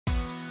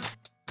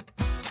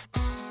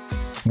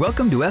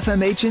Welcome to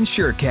FMH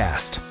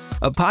InsureCast,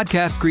 a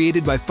podcast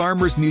created by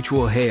Farmers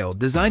Mutual Hail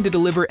designed to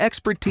deliver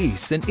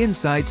expertise and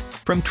insights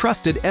from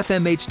trusted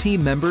FMH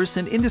team members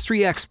and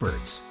industry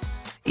experts.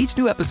 Each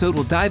new episode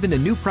will dive into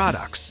new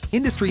products,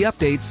 industry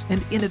updates,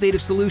 and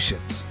innovative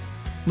solutions.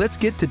 Let's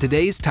get to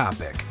today's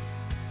topic.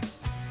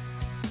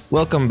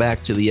 Welcome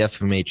back to the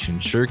FMH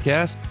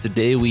InsureCast.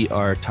 Today we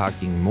are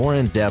talking more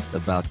in depth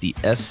about the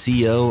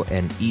SCO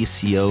and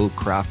ECO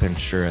crop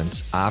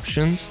insurance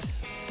options.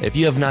 If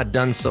you have not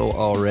done so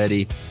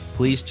already,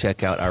 please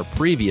check out our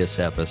previous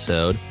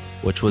episode,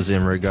 which was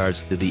in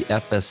regards to the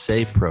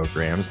FSA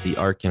programs, the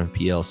ARC and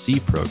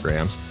PLC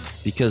programs,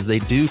 because they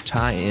do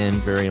tie in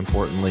very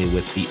importantly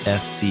with the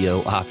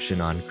SCO option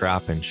on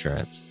crop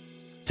insurance.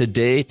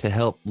 Today, to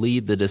help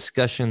lead the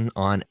discussion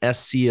on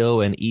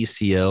SCO and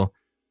ECO,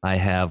 I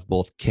have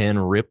both Ken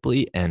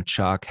Ripley and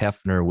Chuck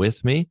Hefner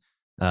with me.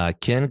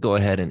 Ken, go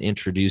ahead and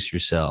introduce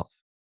yourself.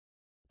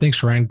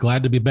 Thanks, Ryan.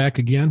 Glad to be back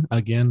again.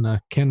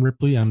 Ken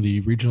Ripley. I'm the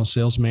Regional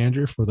Sales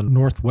Manager for the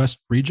Northwest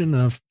region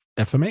of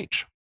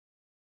FMH.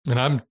 And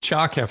I'm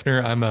Chuck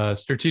Hefner. I'm a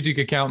Strategic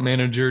Account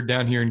Manager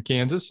down here in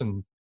Kansas,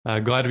 and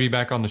glad to be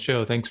back on the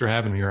show. Thanks for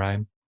having me,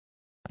 Ryan.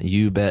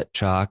 You bet,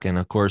 Chuck. And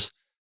of course,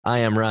 I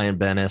am Ryan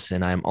Bennis,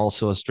 and I'm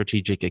also a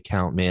Strategic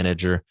Account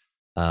Manager.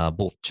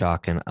 Both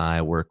Chuck and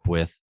I work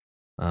with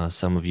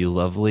some of you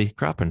lovely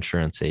crop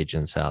insurance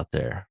agents out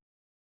there.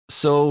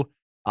 So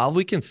all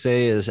we can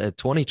say is that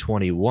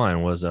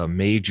 2021 was a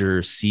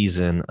major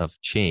season of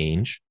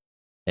change,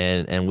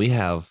 and we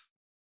have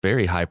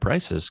very high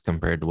prices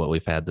compared to what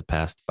we've had the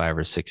past 5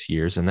 or 6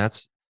 years. And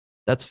that's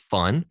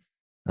fun.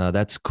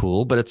 That's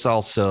cool, but it's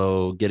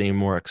also getting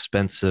more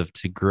expensive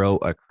to grow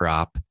a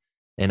crop.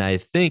 And I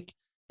think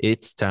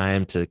it's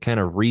time to kind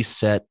of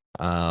reset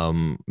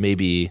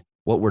maybe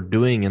what we're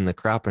doing in the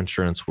crop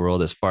insurance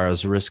world as far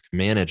as risk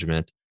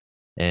management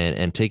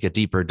and take a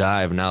deeper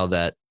dive now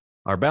that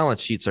our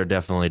balance sheets are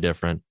definitely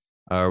different.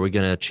 Are we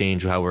going to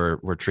change how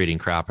we're treating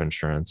crop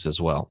insurance as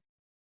well?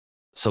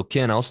 So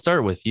Ken, I'll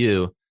start with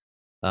you.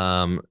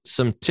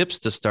 Some tips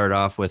to start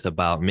off with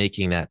about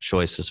making that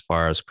choice as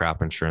far as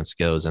crop insurance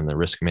goes and the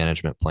risk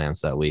management plans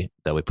that we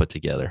put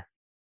together.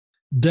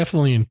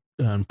 Definitely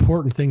an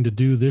important thing to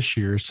do this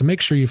year is to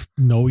make sure you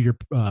know your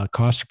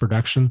cost of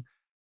production.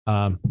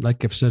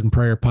 Like I've said in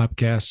prior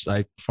podcasts,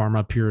 I farm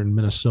up here in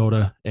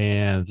Minnesota,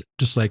 and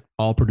just like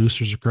all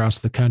producers across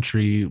the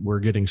country,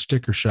 we're getting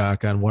sticker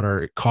shock on what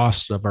our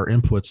costs of our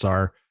inputs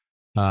are.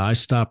 I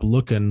stopped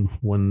looking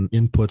when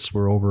inputs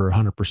were over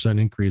 100%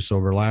 increase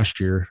over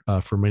last year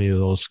for many of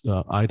those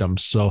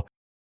items. So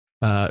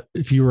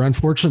if you were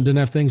unfortunate, didn't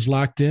have things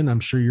locked in,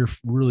 I'm sure you're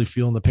really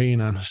feeling the pain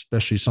on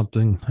especially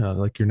something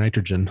like your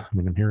nitrogen. I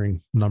mean, I'm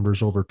hearing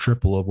numbers over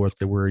triple of what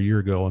they were a year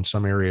ago in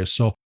some areas.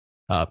 So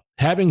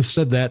having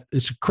said that,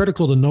 it's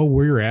critical to know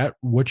where you're at,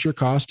 what your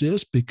cost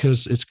is,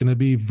 because it's going to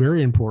be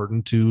very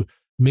important to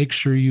make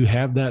sure you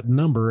have that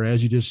number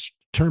as you just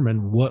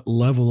determine what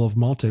level of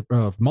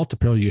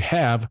multiplier you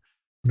have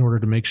in order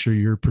to make sure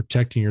you're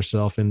protecting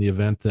yourself in the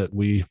event that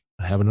we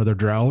have another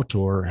drought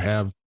or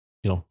have,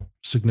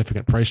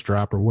 significant price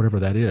drop or whatever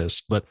that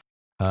is. But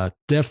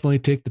definitely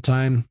take the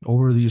time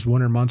over these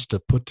winter months to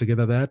put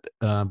together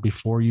that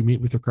before you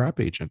meet with your crop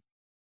agent.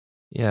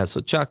 Yeah.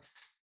 So Chuck,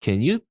 can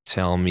you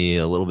tell me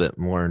a little bit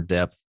more in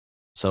depth?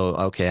 So,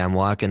 okay, I'm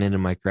walking into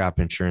my crop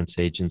insurance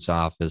agent's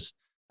office.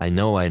 I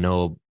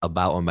know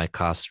about what my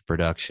cost of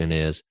production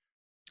is.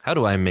 How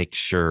do I make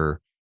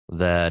sure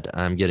that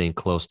I'm getting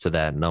close to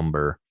that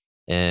number?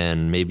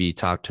 And maybe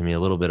talk to me a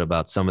little bit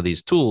about some of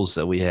these tools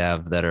that we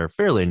have that are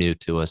fairly new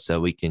to us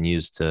that we can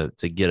use to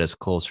get us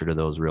closer to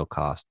those real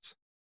costs.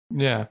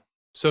 Yeah.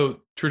 So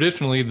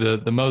traditionally,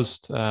 the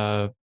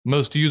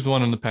most used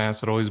one in the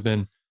past had always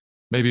been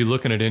maybe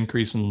looking at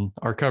increasing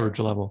our coverage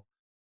level.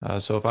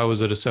 So if I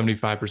was at a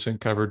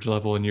 75% coverage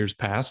level in years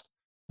past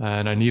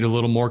and I need a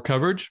little more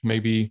coverage,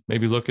 maybe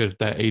look at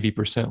that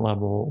 80%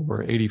 level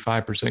or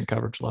 85%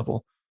 coverage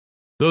level.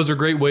 Those are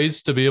great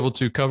ways to be able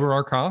to cover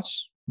our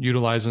costs,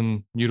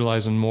 utilizing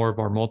more of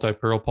our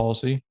multi-peril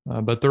policy.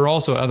 But there are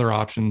also other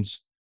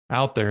options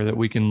out there that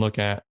we can look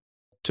at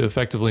to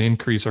effectively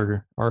increase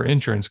our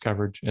insurance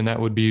coverage. And that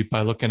would be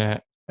by looking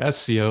at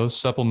SCO,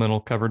 supplemental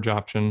coverage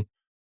option,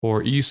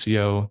 or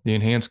ECO, the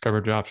enhanced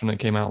coverage option that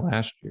came out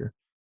last year.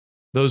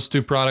 Those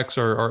two products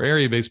are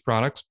area-based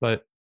products,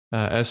 but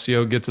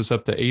SCO gets us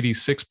up to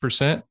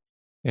 86%,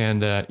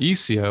 and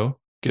ECO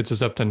gets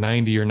us up to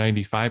 90 or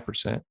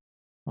 95%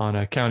 on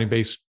a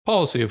county-based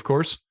policy, of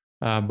course,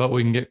 but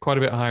we can get quite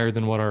a bit higher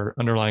than what our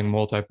underlying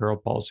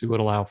multi-peril policy would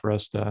allow for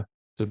us to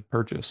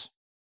purchase.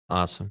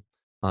 Awesome.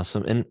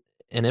 And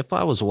if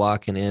I was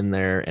walking in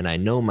there and I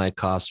know my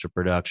cost of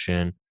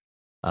production,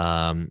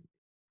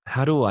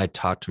 how do I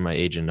talk to my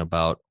agent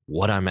about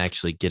what I'm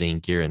actually getting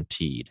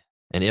guaranteed?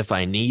 And if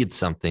I need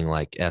something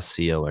like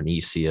SCO and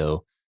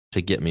ECO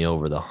to get me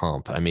over the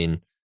hump, I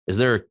mean, is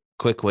there a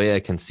quick way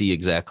I can see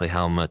exactly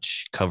how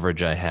much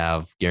coverage I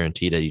have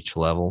guaranteed at each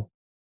level?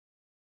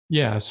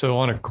 Yeah. So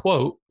on a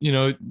quote,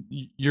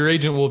 your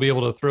agent will be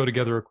able to throw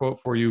together a quote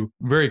for you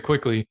very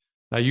quickly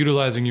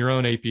utilizing your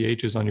own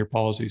APHs on your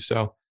policy.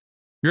 So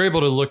you're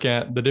able to look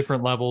at the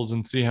different levels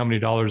and see how many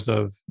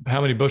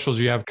bushels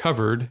you have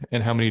covered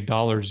and how many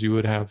dollars you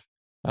would have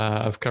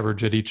of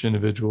coverage at each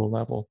individual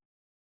level.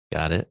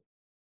 Got it.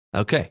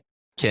 Okay.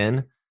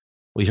 Ken,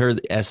 we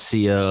heard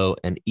SCO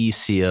and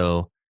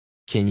ECO.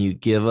 Can you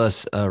give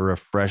us a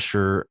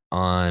refresher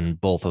on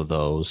both of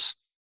those?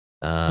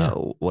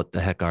 What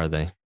the heck are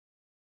they?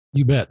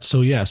 You bet.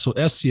 So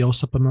SCO,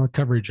 supplemental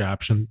coverage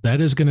option,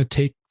 that is going to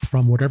take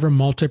from whatever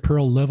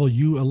multi-peril level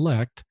you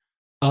elect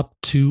up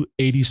to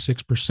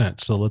 86%.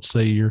 So let's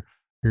say you're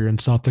in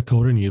South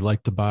Dakota and you'd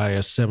like to buy a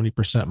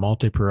 70%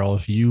 multi-peril.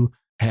 If you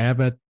have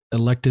it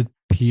elected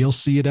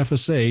PLC at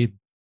FSA,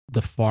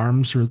 the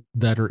farms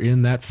that are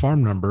in that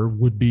farm number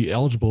would be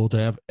eligible to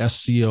have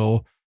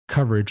SCO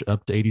coverage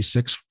up to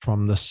 86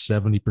 from the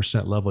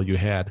 70% level you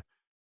had.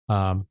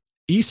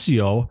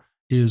 ECO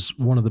is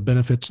one of the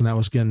benefits, and that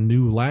was again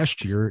new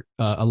last year,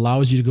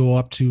 allows you to go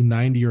up to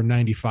 90 or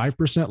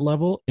 95%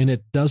 level, and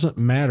it doesn't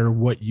matter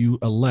what you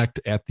elect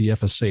at the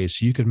FSA.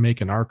 So you can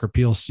make an ARC or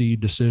PLC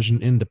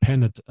decision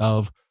independent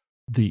of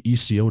the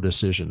ECO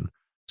decision.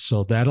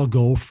 So that'll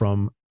go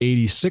from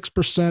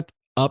 86%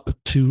 up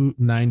to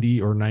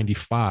 90 or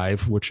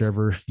 95,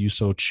 whichever you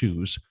so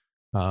choose.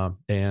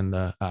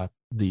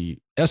 The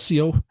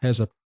SCO has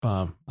a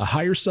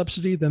higher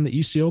subsidy than the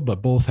ECO,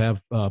 but both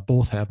have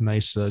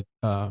nice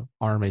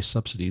RMA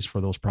subsidies for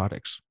those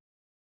products.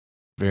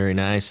 Very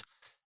nice.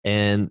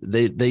 And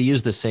they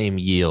use the same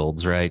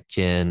yields, right,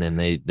 Ken? And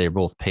they're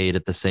both paid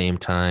at the same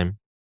time.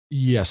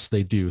 Yes,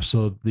 they do.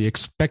 So the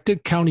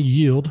expected county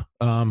yield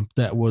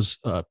that was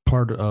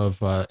part of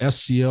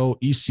SCO,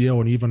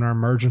 ECO, and even our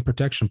margin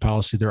protection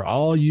policy, they're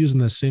all using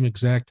the same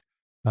exact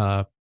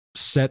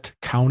set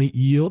county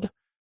yield.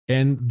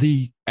 And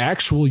the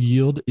actual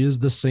yield is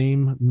the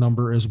same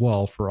number as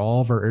well for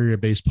all of our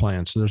area-based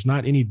plans. So there's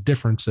not any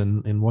difference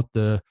in what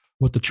the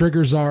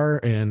triggers are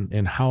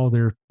and how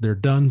they're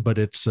done, but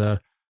it's the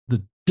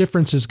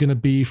difference is going to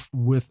be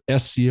with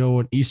SCO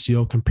and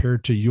ECO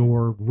compared to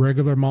your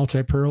regular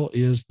multi-peril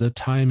is the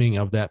timing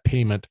of that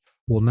payment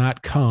will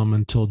not come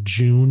until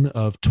June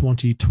of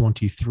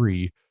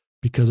 2023.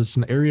 Because it's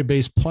an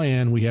area-based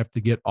plan, we have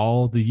to get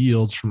all the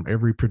yields from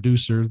every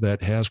producer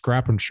that has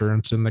crop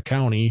insurance in the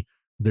county,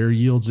 their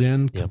yields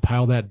in,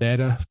 compile that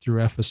data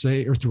through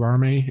FSA or through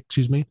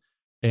RMA,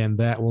 and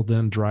that will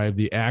then drive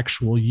the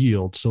actual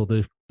yield. So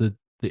the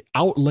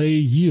outlay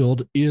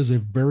yield is a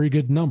very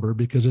good number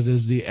because it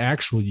is the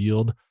actual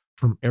yield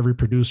from every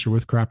producer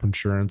with crop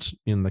insurance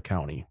in the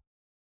county.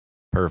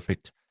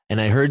 Perfect. And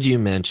I heard you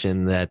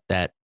mention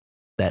that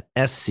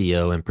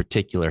SCO in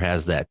particular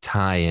has that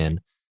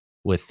tie-in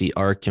with the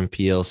ARC and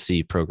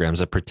PLC programs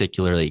that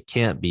particularly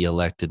can't be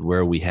elected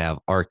where we have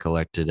ARC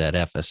elected at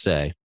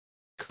FSA.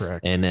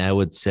 Correct. And I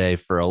would say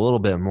for a little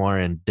bit more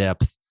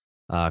in-depth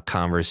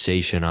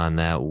conversation on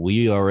that,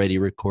 we already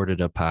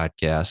recorded a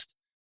podcast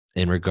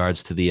in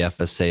regards to the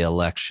FSA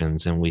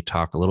elections, and we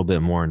talk a little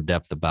bit more in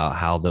depth about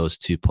how those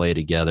two play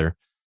together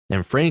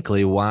and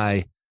frankly,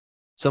 why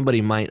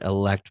somebody might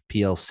elect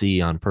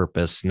PLC on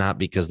purpose, not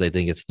because they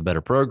think it's the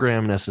better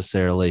program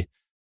necessarily,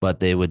 but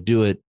they would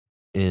do it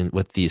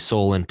with the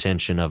sole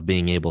intention of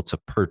being able to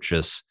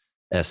purchase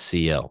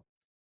SCO.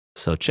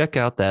 So check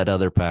out that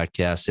other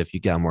podcast if you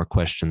got more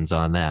questions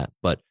on that.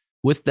 But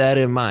with that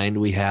in mind,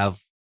 we have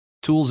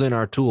tools in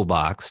our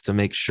toolbox to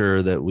make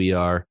sure that we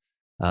are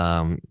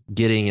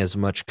getting as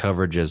much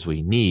coverage as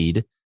we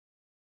need.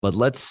 But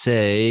let's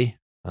say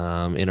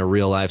in a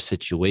real life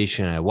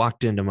situation, I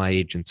walked into my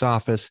agent's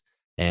office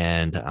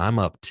and I'm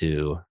up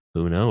to,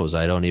 who knows?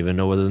 I don't even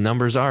know what the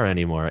numbers are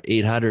anymore.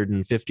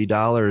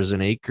 $850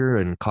 an acre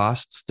and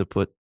costs to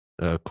put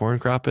a corn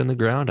crop in the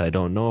ground. I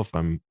don't know if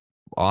I'm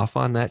off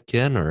on that,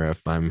 Ken, or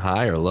if I'm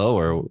high or low,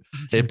 or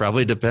it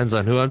probably depends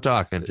on who I'm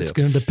talking to. It's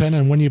going to depend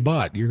on when you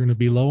bought. You're going to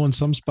be low in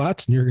some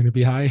spots and you're going to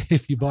be high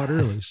if you bought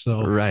early.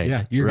 So right,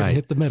 yeah, you're going to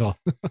hit the middle.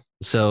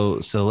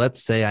 So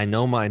let's say I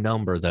know my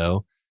number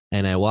though,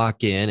 and I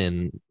walk in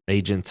and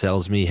agent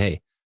tells me,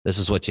 hey, this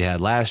is what you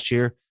had last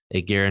year.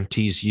 It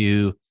guarantees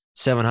you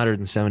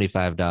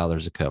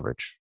 $775 of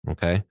coverage.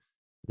 Okay.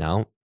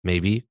 Now,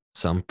 maybe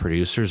some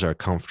producers are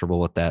comfortable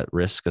with that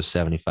risk of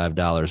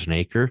 $75 an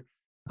acre.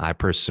 I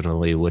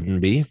personally wouldn't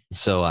be.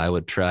 So I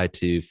would try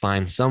to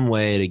find some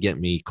way to get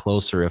me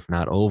closer, if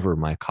not over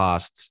my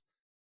costs.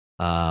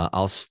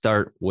 I'll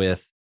start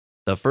with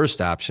the first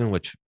option,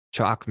 which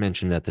Chalk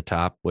mentioned at the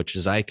top, which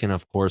is I can,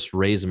 of course,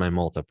 raise my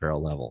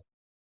multi-peril level.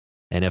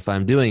 And if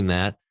I'm doing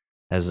that,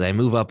 as I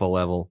move up a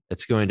level,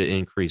 it's going to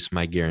increase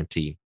my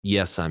guarantee.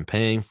 Yes, I'm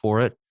paying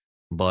for it,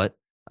 but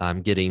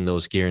I'm getting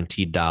those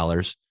guaranteed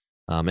dollars.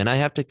 And I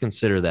have to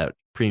consider that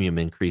premium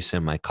increase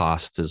in my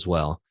costs as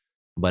well.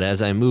 But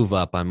as I move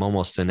up, I'm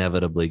almost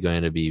inevitably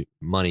going to be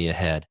money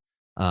ahead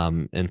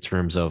in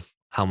terms of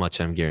how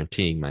much I'm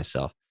guaranteeing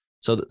myself.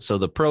 So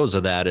the pros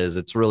of that is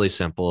it's really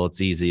simple.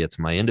 It's easy. It's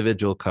my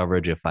individual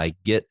coverage. If I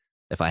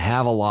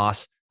have a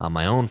loss on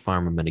my own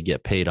farm, I'm going to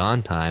get paid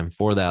on time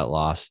for that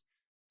loss.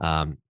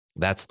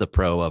 That's the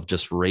pro of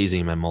just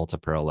raising my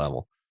multi-peril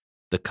level.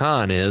 The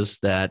con is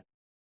that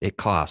it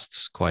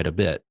costs quite a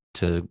bit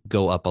to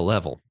go up a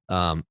level.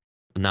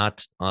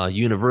 Not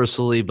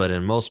universally, but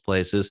in most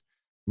places,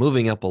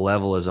 moving up a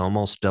level is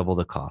almost double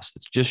the cost.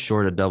 It's just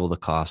short of double the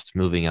cost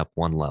moving up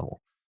one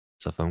level.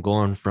 So if I'm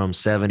going from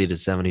 70 to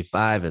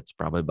 75, it's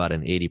probably about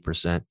an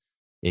 80%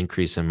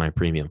 increase in my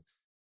premium.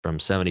 From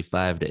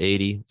 75 to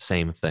 80,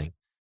 same thing.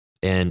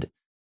 And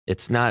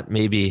it's not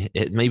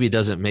it maybe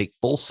doesn't make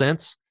full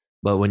sense,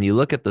 but when you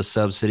look at the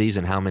subsidies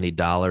and how many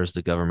dollars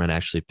the government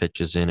actually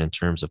pitches in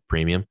terms of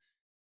premium,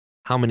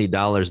 how many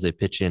dollars they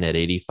pitch in at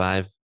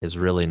 85 is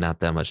really not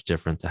that much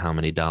different to how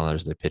many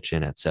dollars they pitch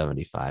in at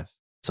 75.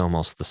 It's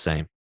almost the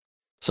same.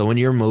 So when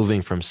you're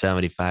moving from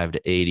 75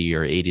 to 80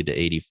 or 80 to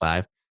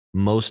 85,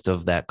 most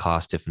of that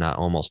cost, if not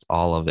almost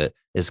all of it,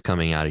 is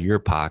coming out of your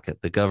pocket.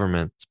 The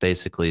government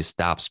basically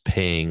stops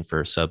paying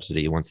for a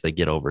subsidy once they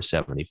get over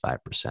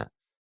 75%.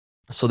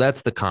 So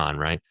that's the con,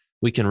 right?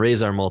 We can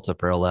raise our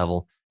multi-peril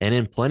level. And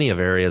in plenty of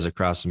areas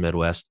across the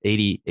Midwest,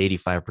 80,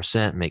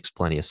 85% makes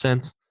plenty of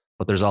sense.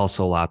 But there's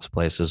also lots of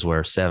places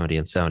where 70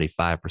 and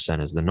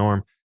 75% is the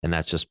norm. And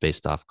that's just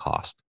based off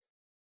cost.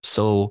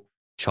 So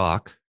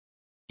Chalk,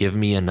 give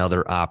me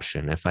another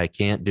option. If I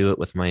can't do it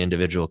with my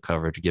individual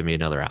coverage, give me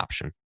another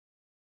option.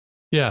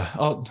 Yeah,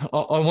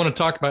 I want to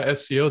talk about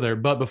SCO there.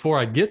 But before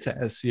I get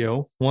to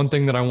SCO, one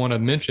thing that I want to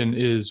mention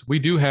is we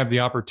do have the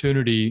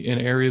opportunity in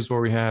areas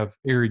where we have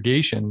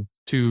irrigation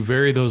to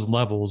vary those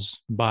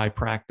levels by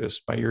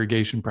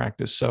irrigation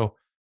practice. So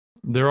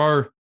there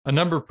are a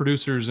number of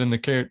producers in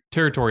the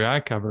territory I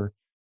cover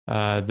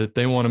that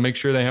they want to make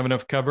sure they have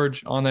enough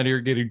coverage on that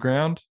irrigated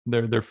ground.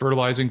 They're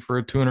fertilizing for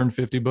a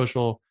 250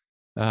 bushel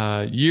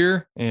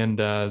year.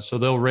 And so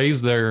they'll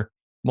raise their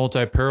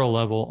multi-peril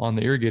level on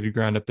the irrigated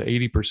ground up to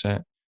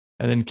 80%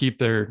 and then keep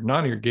their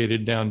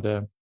non-irrigated down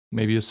to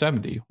maybe a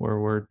 70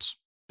 where it's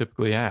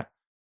typically at.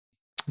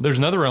 There's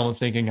another realm of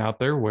thinking out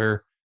there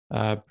where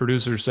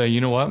producers say,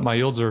 you know what, my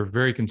yields are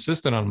very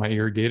consistent on my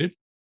irrigated.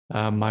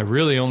 My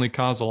really only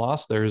cause of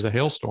loss there is a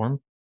hailstorm.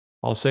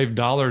 I'll save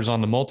dollars on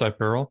the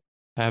multi-peril,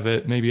 have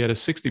it maybe at a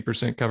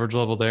 60% coverage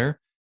level there,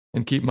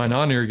 and keep my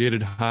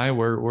non-irrigated high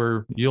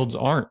where yields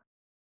aren't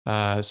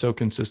so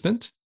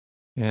consistent,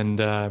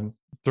 and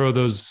throw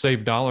those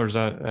saved dollars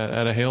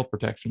at a hail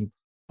protection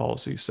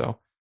policy. So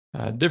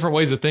different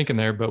ways of thinking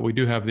there, but we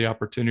do have the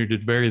opportunity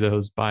to vary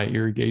those by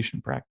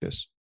irrigation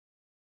practice.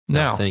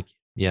 Now, thank you.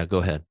 Yeah, go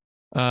ahead.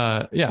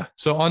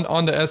 So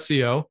on the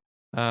SCO,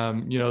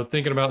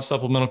 thinking about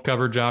supplemental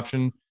coverage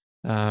option,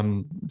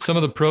 some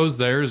of the pros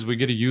there is we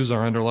get to use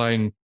our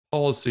underlying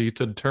policy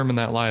to determine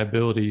that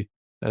liability,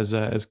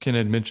 as Ken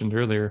had mentioned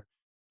earlier.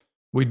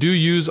 We do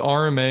use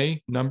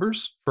RMA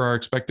numbers for our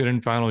expected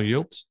and final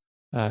yields.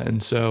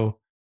 And so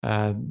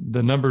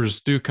the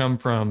numbers do come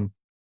from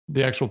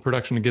the actual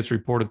production that gets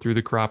reported through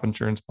the crop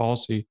insurance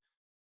policy.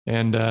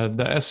 And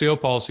the SCO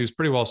policy is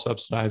pretty well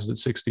subsidized at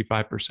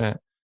 65%,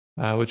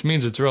 which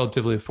means it's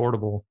relatively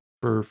affordable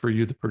for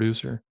you, the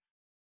producer.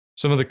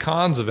 Some of the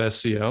cons of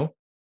SCO,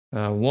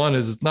 one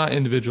is not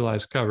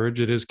individualized coverage.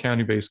 It is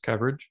county-based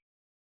coverage.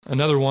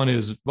 Another one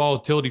is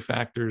volatility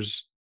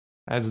factors.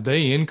 As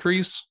they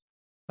increase,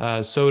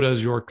 so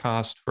does your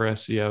cost for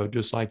SCO,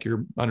 just like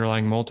your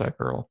underlying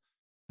multi-peril.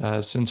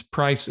 Since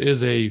price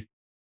is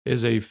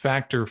a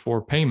factor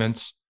for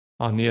payments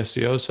on the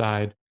SCO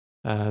side,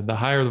 the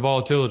higher the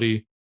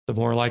volatility, the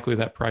more likely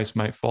that price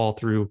might fall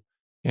through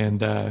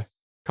and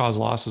cause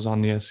losses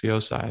on the SCO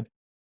side.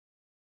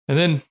 And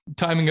then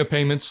timing of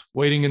payments,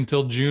 waiting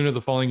until June of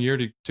the following year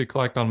to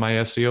collect on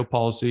my SCO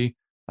policy.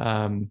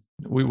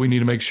 We need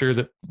to make sure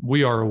that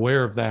we are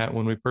aware of that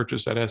when we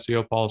purchase that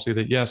SCO policy,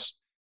 that yes,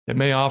 it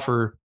may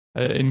offer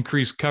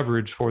increased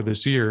coverage for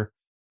this year.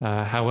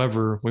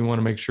 However, we want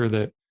to make sure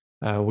that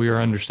we are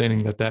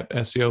understanding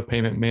that SCO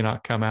payment may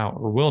not come out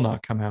or will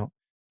not come out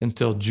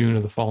until June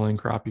of the following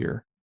crop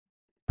year.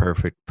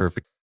 Perfect.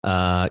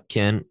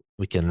 Ken,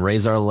 we can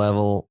raise our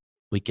level.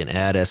 We can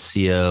add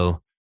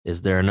SCO.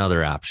 Is there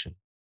another option?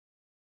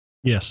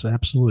 Yes,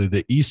 absolutely.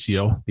 The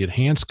ECO, the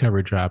enhanced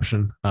coverage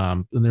option.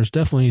 And there's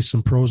definitely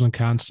some pros and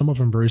cons. Some of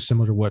them very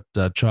similar to what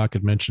Chalk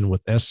had mentioned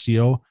with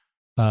SCO.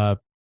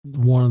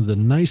 One of the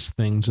nice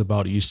things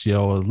about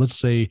ECO, let's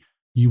say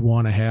you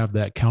want to have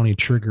that county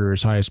trigger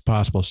as high as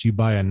possible. So you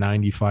buy a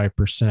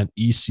 95%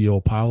 ECO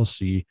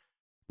policy.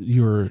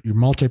 Your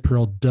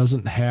multi-peril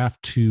doesn't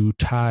have to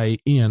tie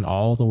in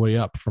all the way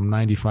up from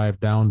 95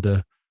 down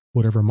to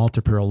whatever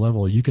multi-peril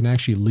level. You can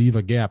actually leave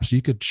a gap. So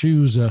you could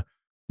choose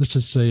let's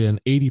just say an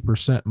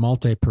 80%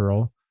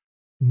 multi-peril,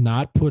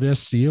 not put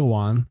SCO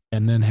on,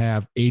 and then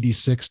have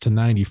 86 to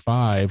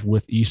 95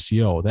 with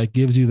ECO. That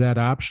gives you that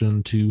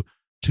option to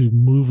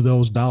move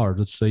those dollars.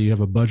 Let's say you have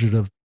a budget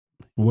of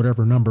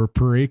whatever number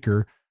per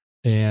acre,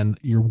 and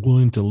you're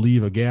willing to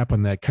leave a gap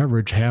on that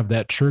coverage, have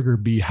that trigger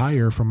be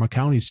higher from a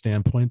county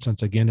standpoint,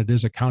 since again, it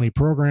is a county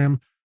program.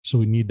 So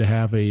we need to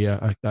have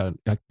an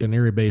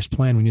area-based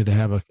plan. We need to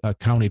have a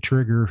county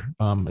trigger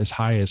as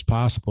high as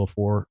possible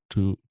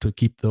to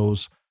keep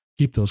those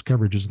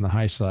coverages in the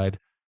high side.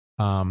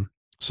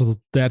 So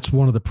that's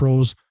one of the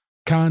pros.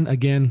 Con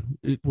again,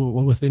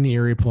 with any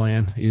area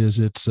plan is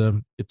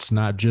it's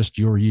not just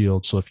your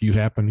yield. So if you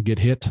happen to get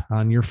hit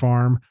on your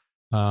farm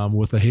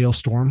with a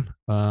hailstorm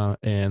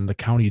and the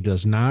county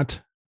does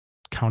not,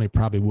 county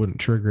probably wouldn't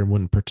trigger and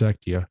wouldn't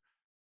protect you.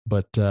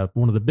 But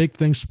one of the big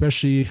things,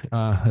 especially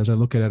as I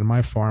look at it on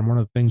my farm, one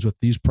of the things with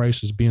these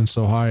prices being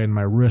so high and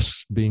my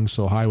risks being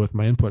so high with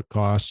my input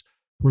costs,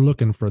 we're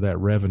looking for that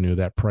revenue,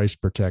 that price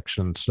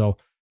protection. So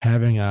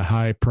having a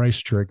high price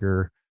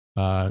trigger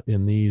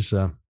in these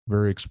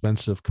very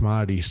expensive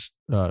commodities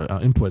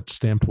input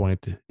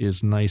standpoint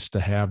is nice to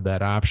have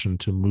that option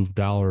to move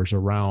dollars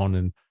around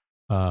and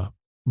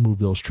move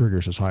those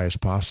triggers as high as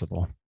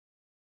possible.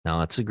 Now,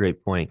 that's a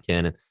great point,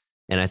 Ken.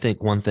 And I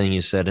think one thing you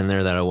said in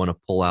there that I want to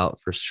pull out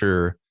for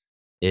sure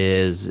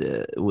is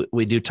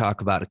we do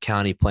talk about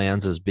county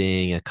plans as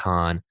being a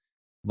con,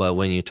 but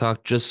when you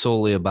talk just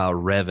solely about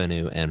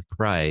revenue and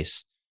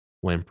price,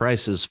 when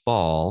prices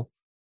fall,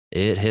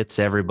 it hits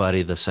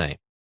everybody the same.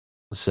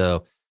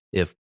 So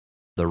if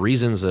the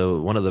reasons,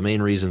 one of the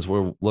main reasons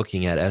we're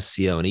looking at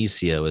SCO and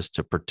ECO is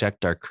to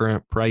protect our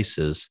current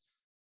prices,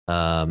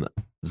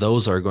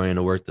 those are going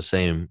to work the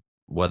same,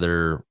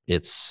 whether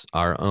it's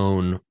our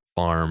own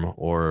farm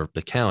or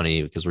the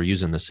county, because we're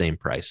using the same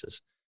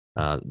prices.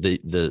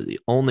 The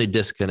only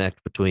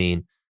disconnect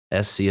between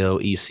SCO,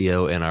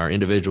 ECO, and our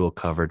individual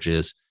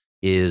coverages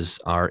is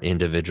our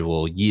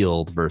individual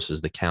yield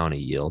versus the county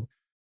yield.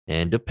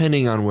 And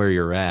depending on where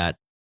you're at,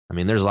 I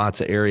mean, there's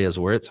lots of areas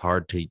where it's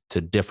hard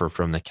to differ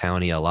from the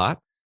county a lot.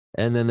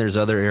 And then there's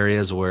other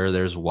areas where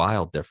there's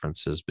wild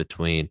differences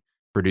between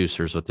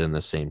producers within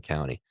the same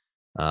county.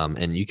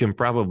 And you can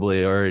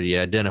probably already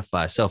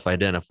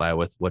self-identify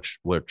with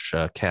which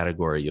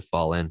category you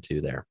fall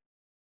into there.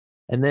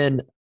 And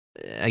then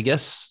I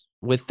guess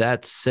with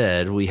that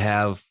said, we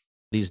have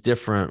these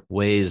different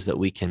ways that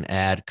we can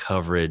add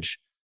coverage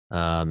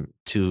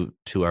to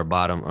our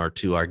bottom or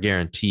to our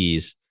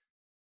guarantees.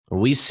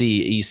 We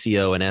see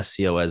ECO and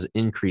SCO as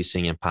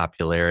increasing in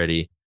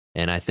popularity.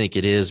 And I think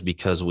it is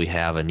because we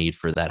have a need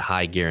for that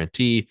high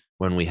guarantee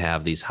when we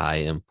have these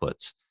high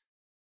inputs.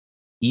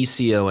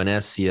 ECO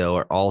and SCO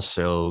are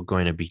also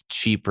going to be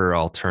cheaper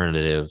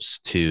alternatives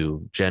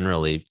to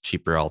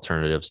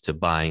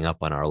buying up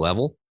on our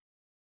level,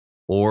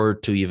 or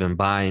to even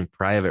buying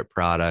private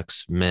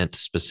products meant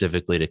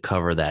specifically to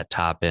cover that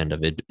top end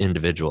of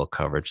individual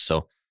coverage.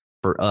 So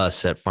for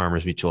us at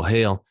Farmers Mutual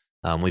Hail,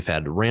 we've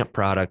had ramp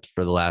product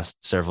for the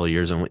last several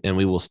years, and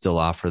we will still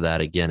offer that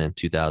again in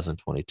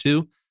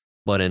 2022.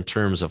 But in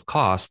terms of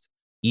cost,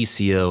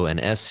 ECO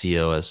and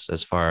SCO,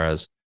 as far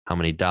as how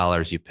many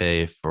dollars you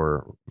pay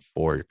for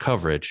your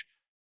coverage,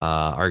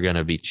 are going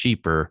to be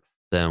cheaper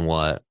than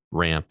what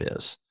ramp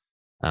is.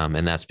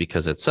 And that's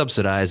because it's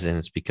subsidized and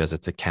it's because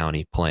it's a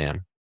county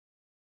plan.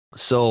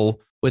 So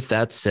with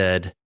that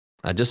said,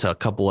 just a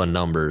couple of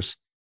numbers.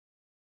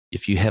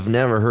 If you have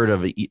never heard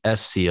of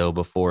SCO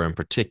before in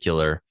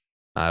particular,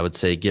 I would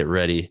say get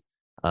ready.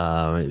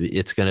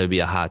 It's going to be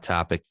a hot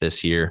topic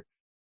this year.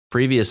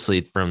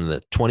 Previously, from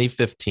the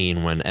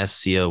 2015 when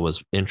SCO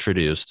was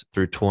introduced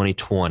through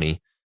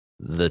 2020,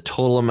 the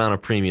total amount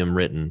of premium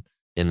written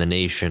in the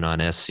nation on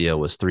SCO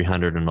was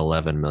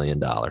 $311 million.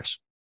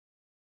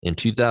 In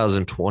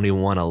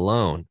 2021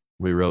 alone,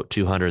 we wrote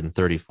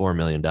 $234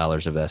 million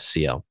of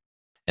SCO.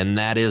 And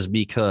that is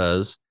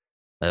because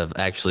of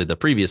actually the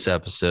previous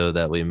episode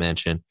that we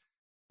mentioned.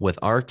 With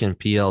ARC and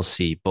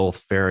PLC,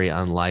 both very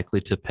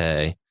unlikely to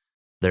pay,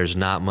 there's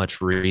not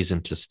much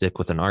reason to stick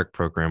with an ARC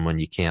program when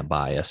you can't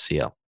buy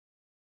SCO.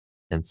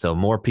 And so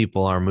more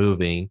people are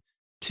moving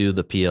to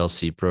the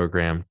PLC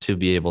program to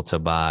be able to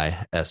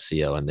buy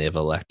SCO, and they've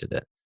elected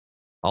it.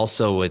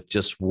 Also, with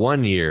just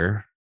 1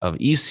 year of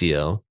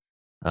ECO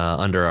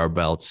under our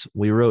belts,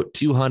 we wrote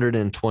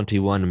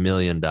 $221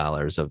 million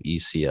of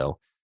ECO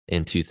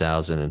in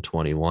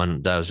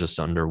 2021. That was just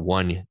under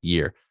 1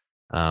 year.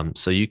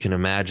 So you can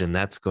imagine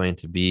that's going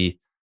to be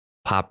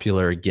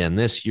popular again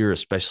this year,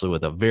 especially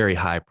with a very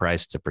high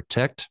price to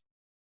protect.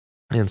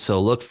 And so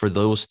look for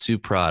those two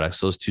products,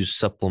 those two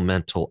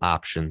supplemental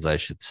options, I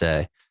should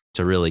say,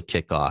 to really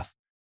kick off.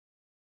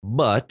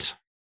 But,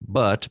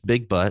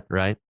 big but,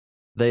 right?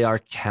 They are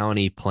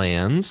county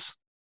plans.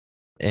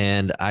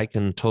 And I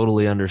can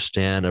totally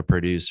understand a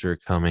producer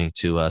coming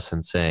to us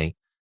and saying,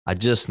 I'm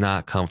just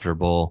not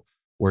comfortable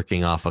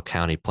working off a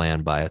county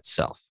plan by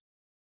itself,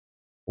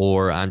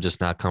 or I'm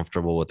just not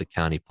comfortable with the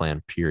county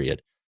plan,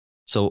 period.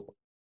 So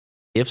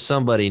if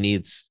somebody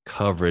needs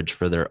coverage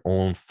for their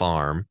own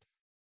farm,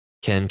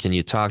 Ken, can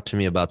you talk to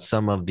me about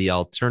some of the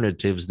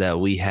alternatives that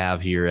we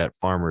have here at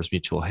Farmers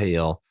Mutual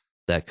Hail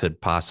that could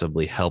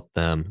possibly help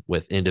them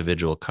with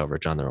individual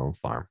coverage on their own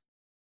farm?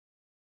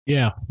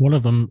 Yeah, one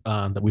of them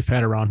that we've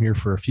had around here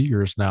for a few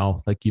years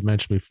now, like you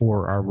mentioned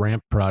before, our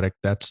ramp product.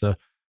 That's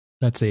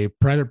a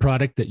private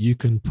product that you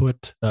can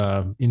put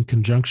in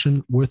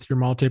conjunction with your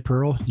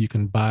multi-peril. You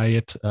can buy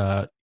it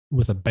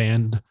with a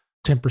band,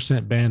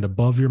 10% band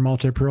above your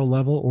multi-peril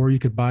level, or you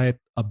could buy it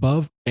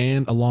above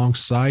and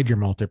alongside your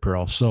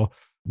multi-peril. So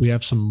We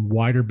have some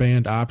wider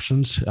band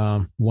options.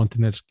 One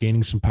thing that's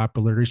gaining some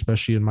popularity,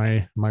 especially in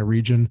my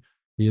region,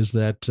 is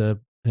that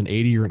an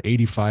 80 or an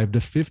 85 to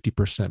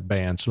 50%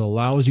 band. So it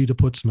allows you to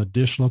put some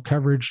additional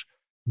coverage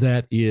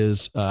that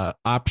is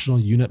optional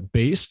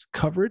unit-based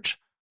coverage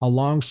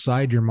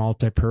alongside your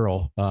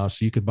multi-peril. So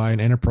you could buy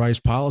an enterprise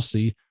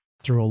policy,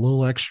 throw a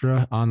little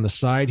extra on the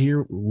side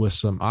here with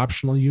some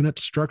optional unit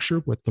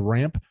structure with the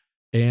ramp,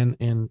 and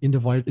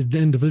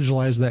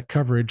individualize that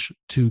coverage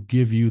to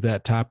give you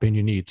that top end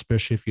you need,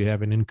 especially if you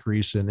have an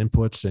increase in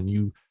inputs and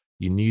you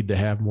need to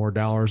have more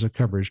dollars of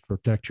coverage to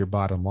protect your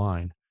bottom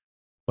line.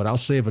 But I'll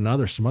save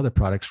some other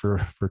products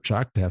for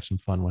Chalk to have some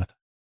fun with.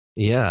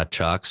 Yeah,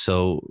 Chalk.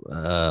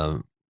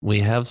 So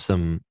we have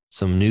some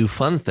new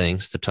fun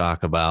things to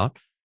talk about.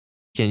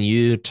 Can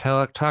you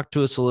talk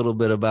to us a little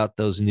bit about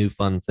those new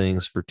fun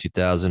things for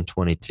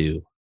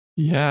 2022?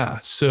 Yeah.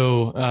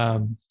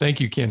 So thank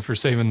you, Ken, for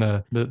saving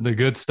the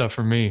good stuff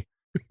for me.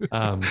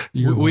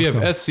 We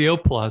have SCO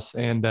Plus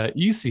and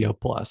ECO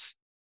Plus.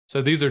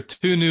 So these are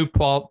two new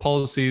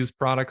policies,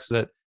 products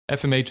that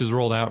FMH has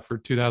rolled out for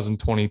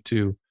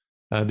 2022.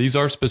 These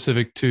are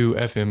specific to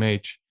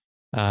FMH.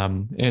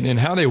 And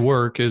how they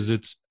work is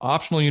it's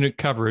optional unit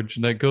coverage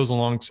that goes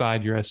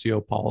alongside your SCO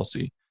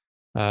policy.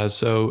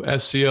 So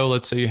SCO,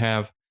 let's say you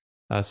have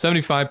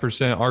 75%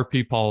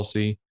 RP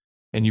policy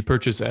and you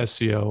purchase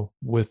SCO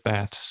with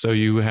that. So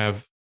you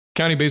have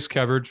county-based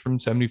coverage from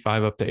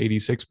 75 up to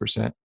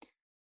 86%.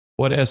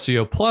 What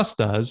SCO Plus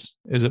does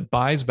is it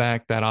buys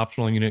back that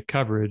optional unit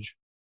coverage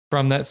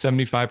from that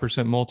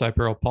 75%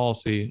 multi-peril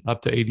policy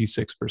up to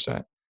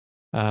 86%.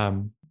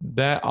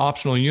 That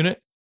optional unit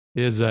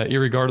is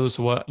irregardless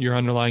of what your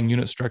underlying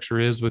unit structure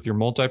is with your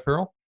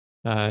multi-peril.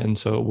 And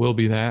so it will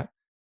be that.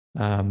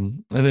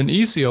 And then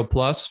ECO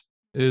Plus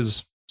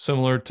is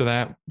similar to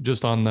that,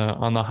 just on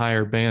the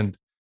higher band.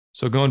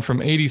 So going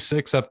from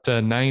 86 up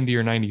to 90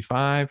 or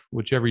 95,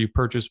 whichever you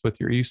purchase with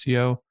your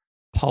ECO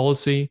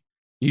policy,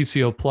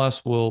 ECO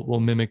Plus will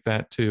mimic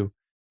that too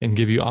and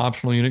give you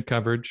optional unit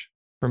coverage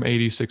from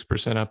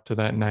 86% up to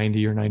that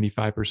 90 or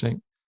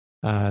 95%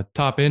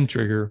 top end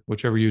trigger,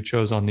 whichever you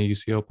chose on the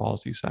ECO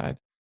policy side.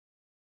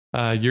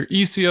 Your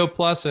ECO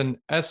Plus and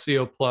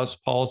SCO Plus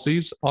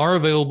policies are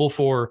available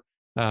for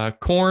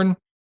corn,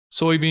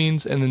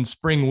 soybeans, and then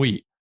spring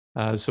wheat.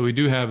 So we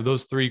do have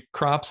those three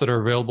crops that are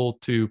available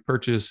to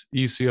purchase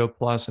ECO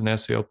Plus and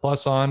SCO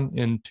Plus on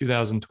in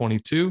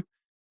 2022.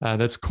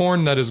 That's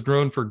corn that is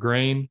grown for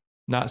grain,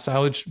 not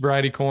silage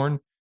variety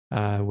corn.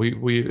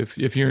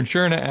 If you're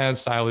insuring it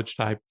as silage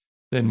type,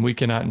 then we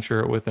cannot insure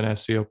it with an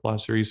SCO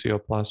Plus or ECO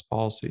Plus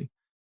policy.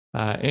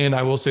 And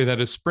I will say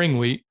that is spring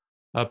wheat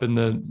up in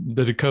the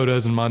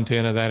Dakotas and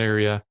Montana, that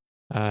area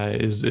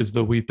is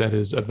the wheat that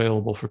is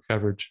available for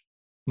coverage,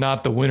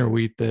 not the winter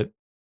wheat that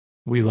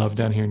we love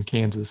down here in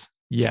Kansas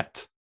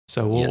yet.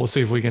 So we'll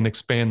see if we can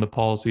expand the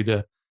policy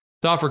to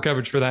offer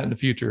coverage for that in the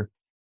future.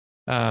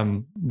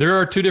 There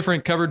are two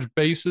different coverage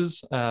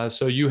bases.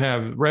 So you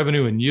have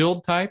revenue and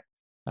yield type.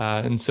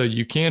 And so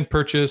you can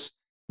purchase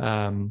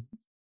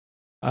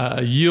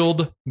a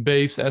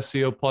yield-based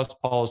SCO Plus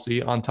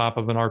policy on top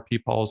of an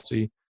RP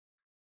policy.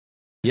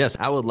 Yes,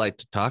 I would like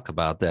to talk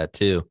about that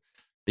too,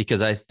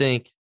 because I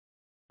think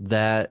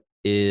that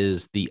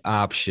is the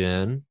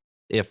option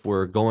if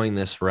we're going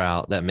this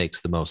route that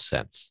makes the most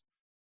sense.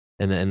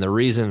 And the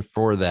reason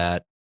for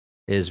that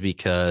is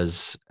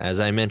because, as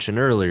I mentioned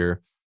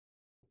earlier,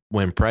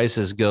 when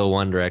prices go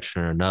one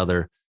direction or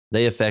another,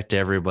 they affect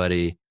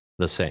everybody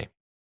the same,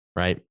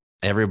 right?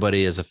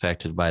 Everybody is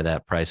affected by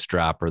that price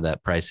drop or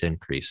that price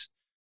increase.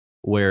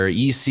 Where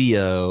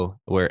ECO,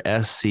 where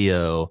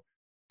SCO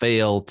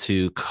fail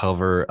to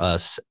cover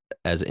us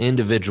as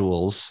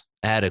individuals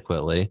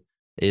adequately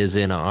is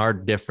in our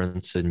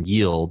difference in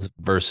yield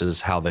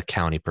versus how the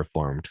county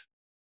performed.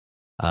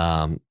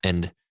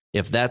 And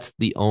if that's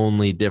the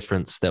only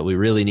difference that we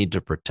really need to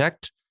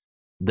protect,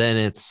 then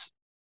it's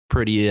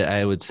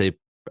I would say,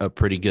 a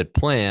pretty good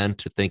plan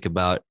to think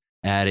about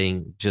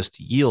adding just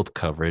yield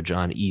coverage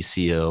on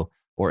ECO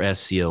or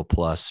SCO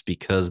Plus,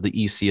 because the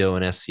ECO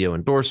and SCO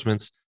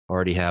endorsements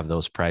already have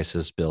those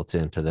prices built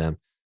into them.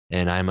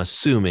 And I'm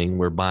assuming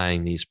we're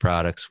buying these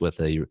products with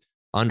a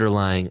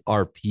underlying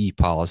RP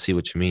policy,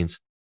 which means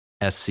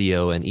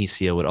SCO and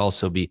ECO would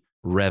also be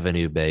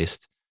revenue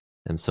based.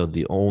 And so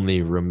the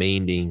only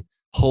remaining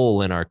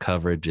hole in our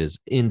coverage is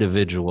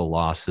individual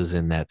losses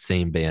in that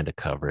same band of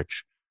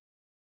coverage.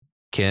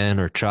 Ken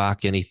or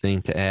Chalk,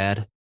 anything to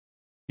add?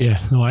 Yeah,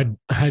 no,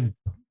 I'd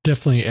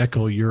definitely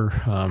echo your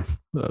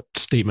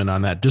statement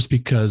on that, just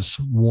because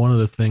one of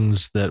the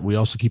things that we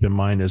also keep in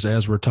mind is,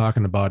 as we're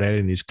talking about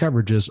adding these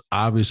coverages,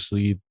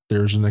 obviously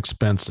there's an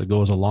expense that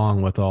goes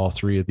along with all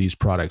three of these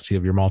products. You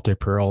have your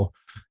multi-peril,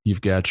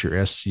 you've got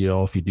your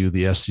SCO. If you do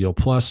the SCO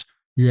Plus,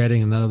 you're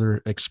adding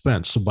another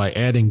expense. So by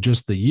adding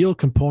just the yield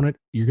component,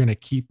 you're going to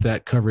keep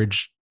that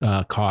coverage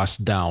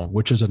cost down,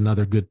 which is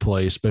another good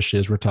play, especially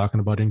as we're talking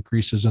about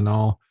increases in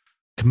all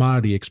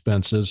commodity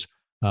expenses.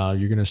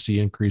 You're going to see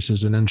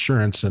increases in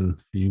insurance, and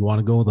if you want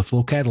to go with a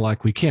full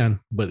Cadillac, we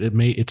can, but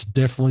it's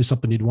definitely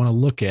something you'd want to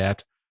look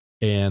at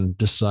and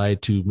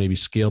decide to maybe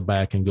scale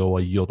back and go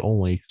a yield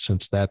only,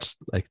 since that's,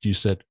 like you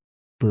said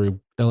very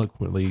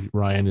eloquently,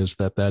 Ryan, is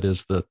that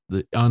is the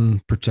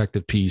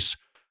unprotected piece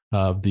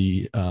of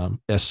the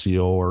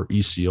SCO or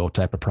ECO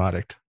type of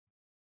product.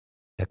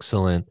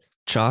 Excellent.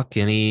 Chalk,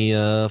 any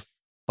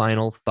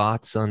final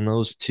thoughts on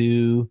those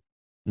two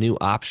new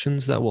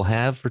options that we'll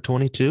have for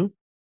 22?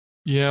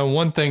 Yeah,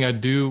 one thing I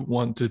do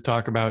want to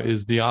talk about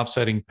is the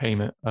offsetting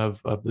payment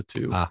of the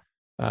two.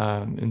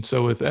 And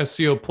so with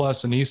SCO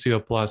Plus and ECO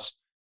Plus,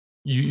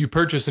 you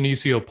purchase an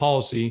ECO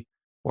policy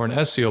or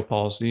an SCO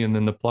policy and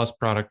then the Plus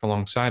product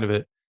alongside of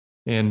it.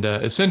 And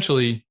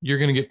essentially, you're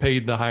going to get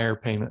paid the higher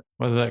payment,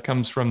 whether that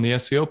comes from the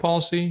SCO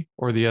policy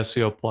or the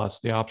SCO Plus,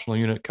 the optional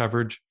unit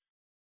coverage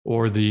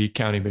or the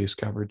county-based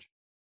coverage.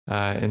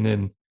 And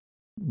then,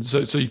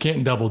 so you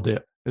can't double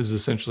dip is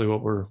essentially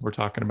what we're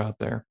talking about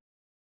there.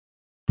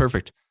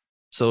 Perfect.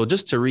 So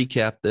just to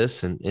recap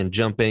this and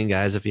jump in,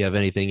 guys, if you have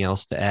anything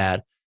else to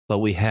add, but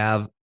we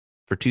have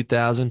for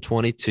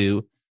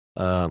 2022,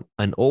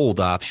 an old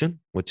option,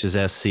 which is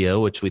SCO,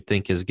 which we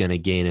think is going to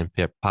gain in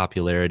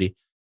popularity,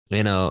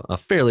 and a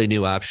fairly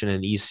new option,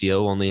 an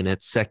ECO, only in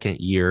its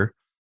second year,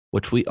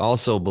 which we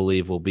also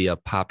believe will be a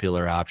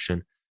popular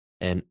option.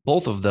 And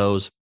both of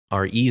those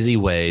are easy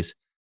ways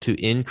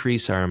to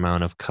increase our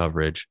amount of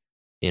coverage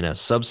in a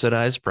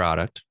subsidized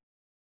product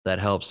that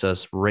helps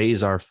us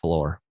raise our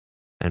floor.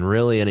 And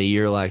really, in a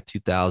year like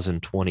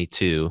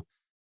 2022,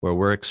 where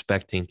we're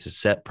expecting to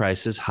set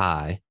prices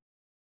high,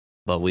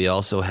 but we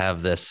also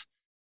have this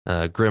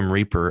grim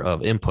reaper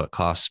of input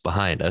costs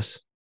behind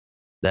us,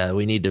 that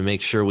we need to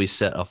make sure we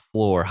set a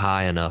floor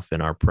high enough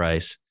in our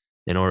price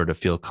in order to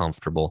feel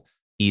comfortable.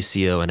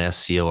 ECO and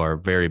SCO are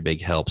very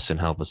big helps and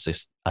help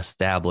us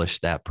establish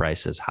that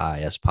price as high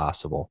as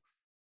possible.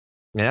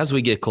 And as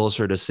we get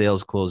closer to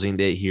sales closing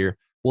date here,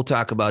 we'll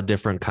talk about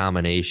different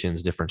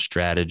combinations, different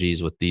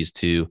strategies with these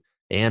two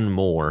and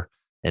more,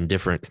 and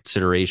different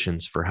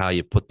considerations for how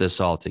you put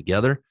this all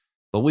together.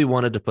 But we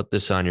wanted to put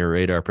this on your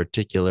radar,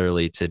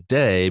 particularly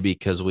today,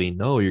 because we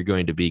know you're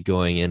going to be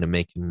going into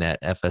making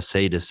that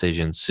FSA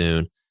decision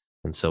soon.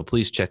 And so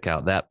please check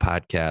out that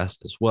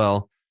podcast as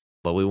well.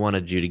 But we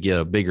wanted you to get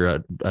a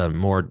bigger,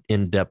 more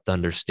in-depth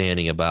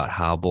understanding about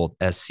how both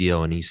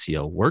SCO and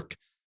ECO work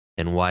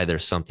and why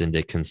there's something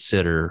to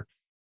consider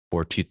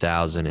for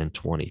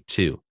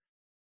 2022.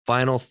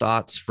 Final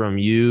thoughts from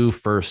you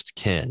first,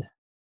 Ken.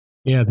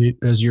 Yeah,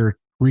 as you're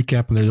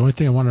recapping there, the only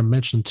thing I want to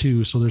mention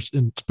too, so there's,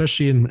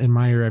 especially in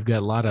my area, I've got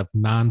a lot of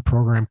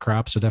non-program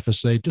crops at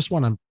FSA. Just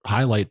want to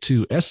highlight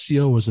too,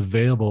 SCO is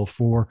available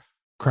for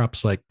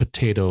crops like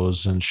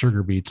potatoes and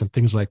sugar beets and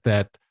things like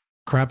that.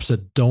 Crops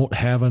that don't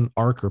have an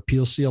ARC or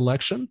PLC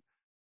election,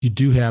 you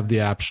do have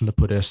the option to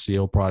put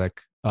SCO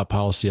product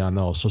policy on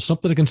those. So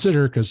something to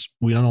consider, because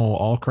we don't know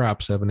all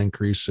crops have an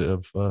increase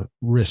of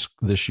risk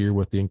this year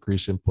with the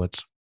increased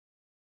inputs.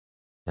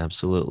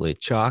 Absolutely.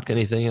 Chalk,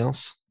 anything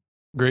else?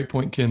 Great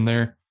point, Ken,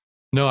 there.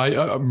 No,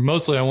 I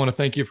mostly I want to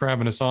thank you for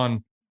having us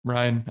on,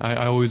 Ryan.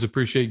 I always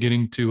appreciate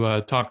getting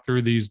to talk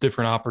through these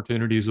different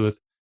opportunities with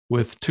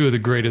two of the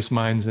greatest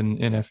minds in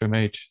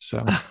FMH.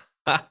 So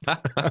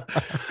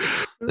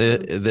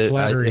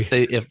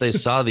if they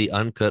saw the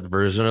uncut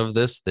version of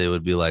this, they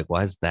would be like,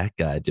 why is that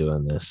guy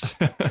doing this?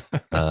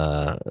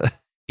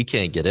 He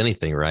can't get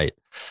anything right.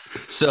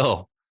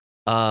 So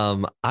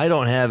I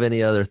don't have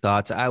any other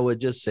thoughts. I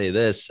would just say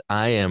this.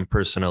 I am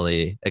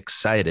personally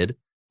excited,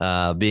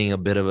 being a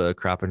bit of a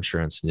crop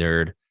insurance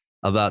nerd,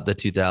 about the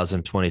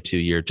 2022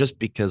 year, just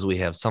because we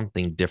have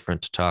something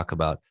different to talk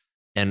about.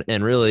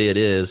 And really it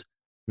is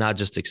not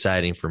just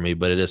exciting for me,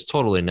 but it is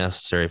totally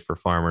necessary for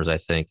farmers, I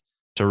think,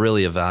 to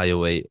really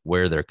evaluate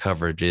where their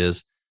coverage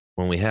is.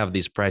 When we have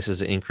these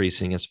prices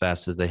increasing as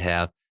fast as they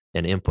have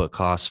and input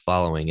costs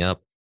following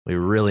up, we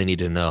really need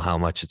to know how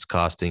much it's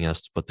costing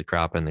us to put the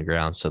crop in the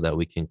ground so that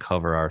we can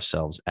cover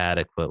ourselves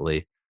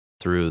adequately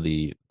through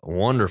the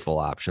wonderful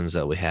options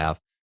that we have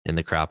in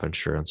the crop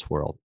insurance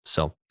world.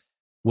 So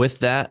with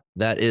that,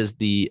 that is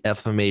the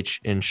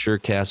FMH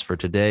InsureCast for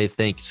today.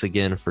 Thanks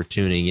again for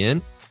tuning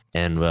in,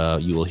 and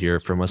you will hear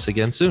from us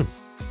again soon.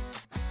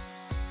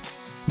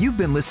 You've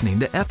been listening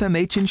to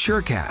FMH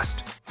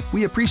InsureCast.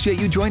 We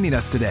appreciate you joining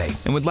us today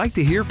and would like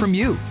to hear from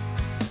you.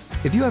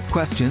 If you have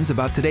questions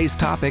about today's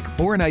topic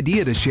or an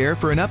idea to share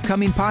for an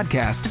upcoming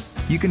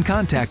podcast, you can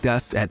contact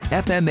us at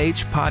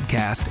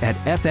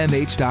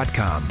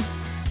fmhpodcast@fmh.com.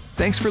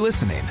 Thanks for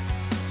listening.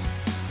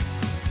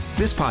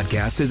 This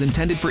podcast is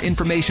intended for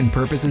information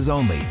purposes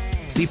only.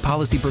 See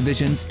policy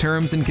provisions,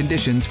 terms, and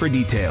conditions for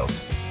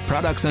details.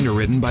 Products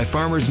underwritten by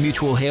Farmers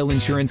Mutual Hail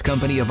Insurance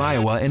Company of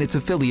Iowa and its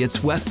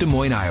affiliates, West Des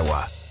Moines,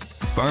 Iowa.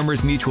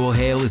 Farmers Mutual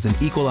Hail is an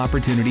equal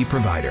opportunity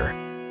provider.